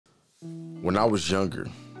When I was younger,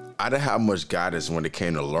 I didn't have much guidance when it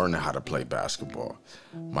came to learning how to play basketball.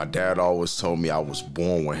 My dad always told me I was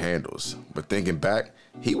born with handles, but thinking back,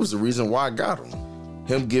 he was the reason why I got them.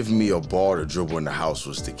 Him giving me a ball to dribble in the house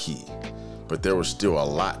was the key, but there was still a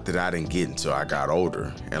lot that I didn't get until I got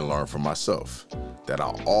older and learned for myself that I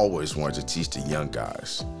always wanted to teach the young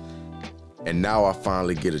guys. And now I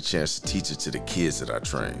finally get a chance to teach it to the kids that I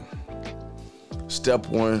train. Step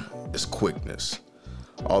one is quickness.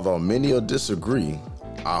 Although many will disagree,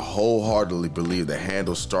 I wholeheartedly believe the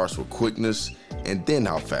handle starts with quickness and then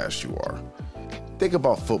how fast you are. Think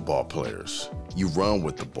about football players. You run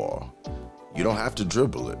with the ball. You don't have to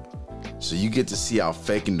dribble it. So you get to see how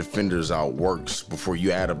faking defenders out works before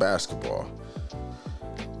you add a basketball.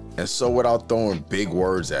 And so without throwing big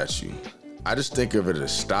words at you, I just think of it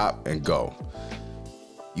as stop and go.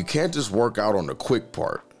 You can't just work out on the quick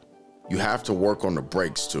part. You have to work on the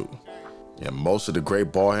breaks too. And most of the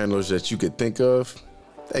great ball handlers that you could think of,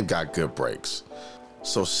 they've got good breaks.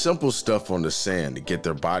 So simple stuff on the sand to get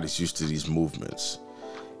their bodies used to these movements.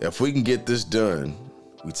 If we can get this done,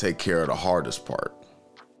 we take care of the hardest part.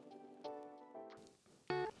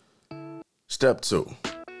 Step two,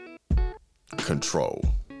 control.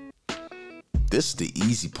 This is the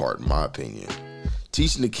easy part in my opinion.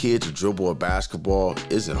 Teaching the kid to dribble a basketball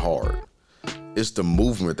isn't hard. It's the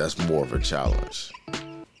movement that's more of a challenge.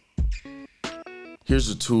 Here's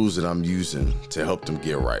the tools that I'm using to help them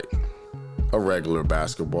get right. A regular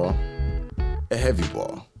basketball, a heavy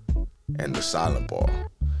ball, and the silent ball.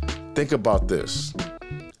 Think about this.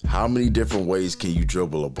 How many different ways can you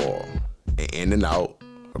dribble a ball? An in and out,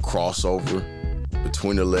 a crossover,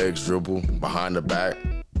 between the legs dribble, behind the back.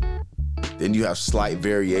 Then you have slight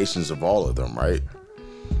variations of all of them, right?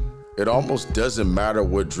 It almost doesn't matter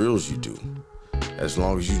what drills you do. As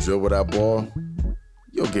long as you dribble that ball,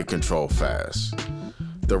 you'll get control fast.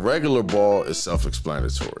 The regular ball is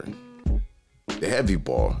self-explanatory. The heavy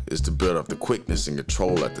ball is to build up the quickness and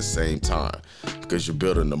control at the same time because you're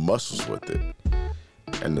building the muscles with it.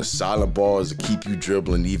 And the silent ball is to keep you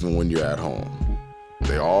dribbling even when you're at home.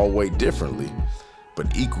 They all weight differently,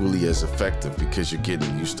 but equally as effective because you're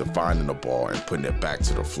getting used to finding the ball and putting it back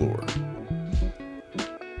to the floor.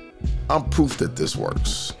 I'm proof that this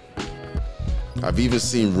works. I've even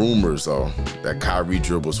seen rumors, though, that Kyrie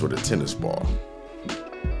dribbles with a tennis ball.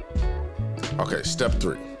 Okay, step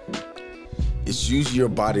three. It's using your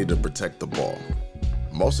body to protect the ball.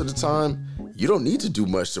 Most of the time, you don't need to do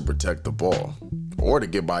much to protect the ball or to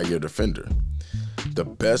get by your defender. The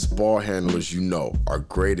best ball handlers you know are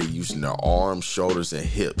great at using their arms, shoulders, and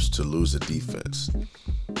hips to lose a defense.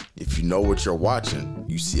 If you know what you're watching,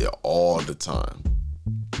 you see it all the time.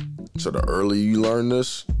 So the earlier you learn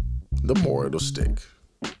this, the more it'll stick.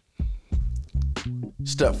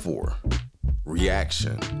 Step four,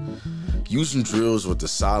 reaction. Using drills with the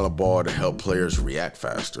silent ball to help players react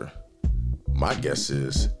faster. My guess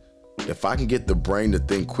is, if I can get the brain to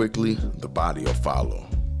think quickly, the body will follow.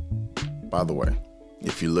 By the way,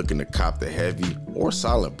 if you're looking to cop the heavy or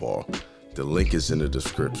silent ball, the link is in the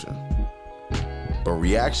description. But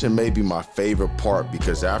reaction may be my favorite part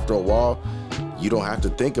because after a while, you don't have to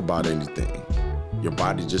think about anything. Your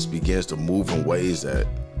body just begins to move in ways that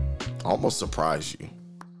almost surprise you.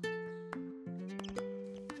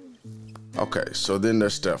 Okay, so then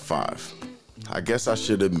there's step five. I guess I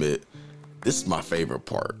should admit, this is my favorite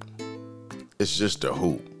part. It's just a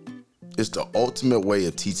hoop. It's the ultimate way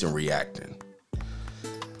of teaching reacting.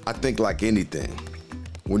 I think like anything,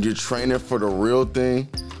 when you're training for the real thing,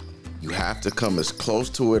 you have to come as close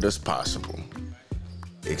to it as possible.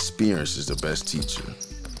 Experience is the best teacher.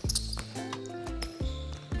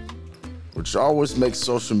 Which always makes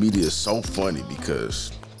social media so funny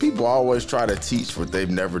because people always try to teach what they've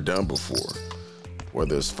never done before,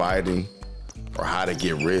 whether it's fighting or how to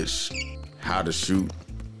get rich, how to shoot.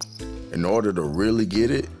 In order to really get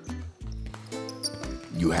it,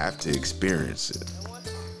 you have to experience it.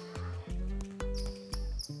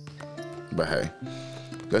 But hey,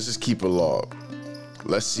 let's just keep a log.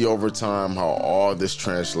 Let's see over time how all this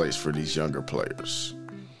translates for these younger players.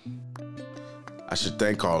 I should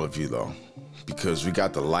thank all of you though, because we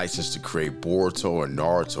got the license to create Boruto and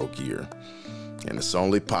Naruto gear. And it's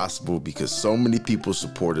only possible because so many people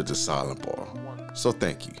supported the silent ball. So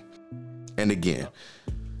thank you. And again,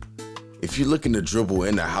 if you're looking to dribble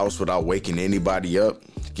in the house without waking anybody up,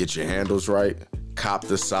 get your handles right, cop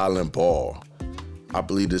the silent ball. I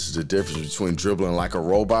believe this is the difference between dribbling like a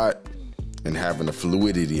robot and having the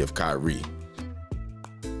fluidity of Kyrie.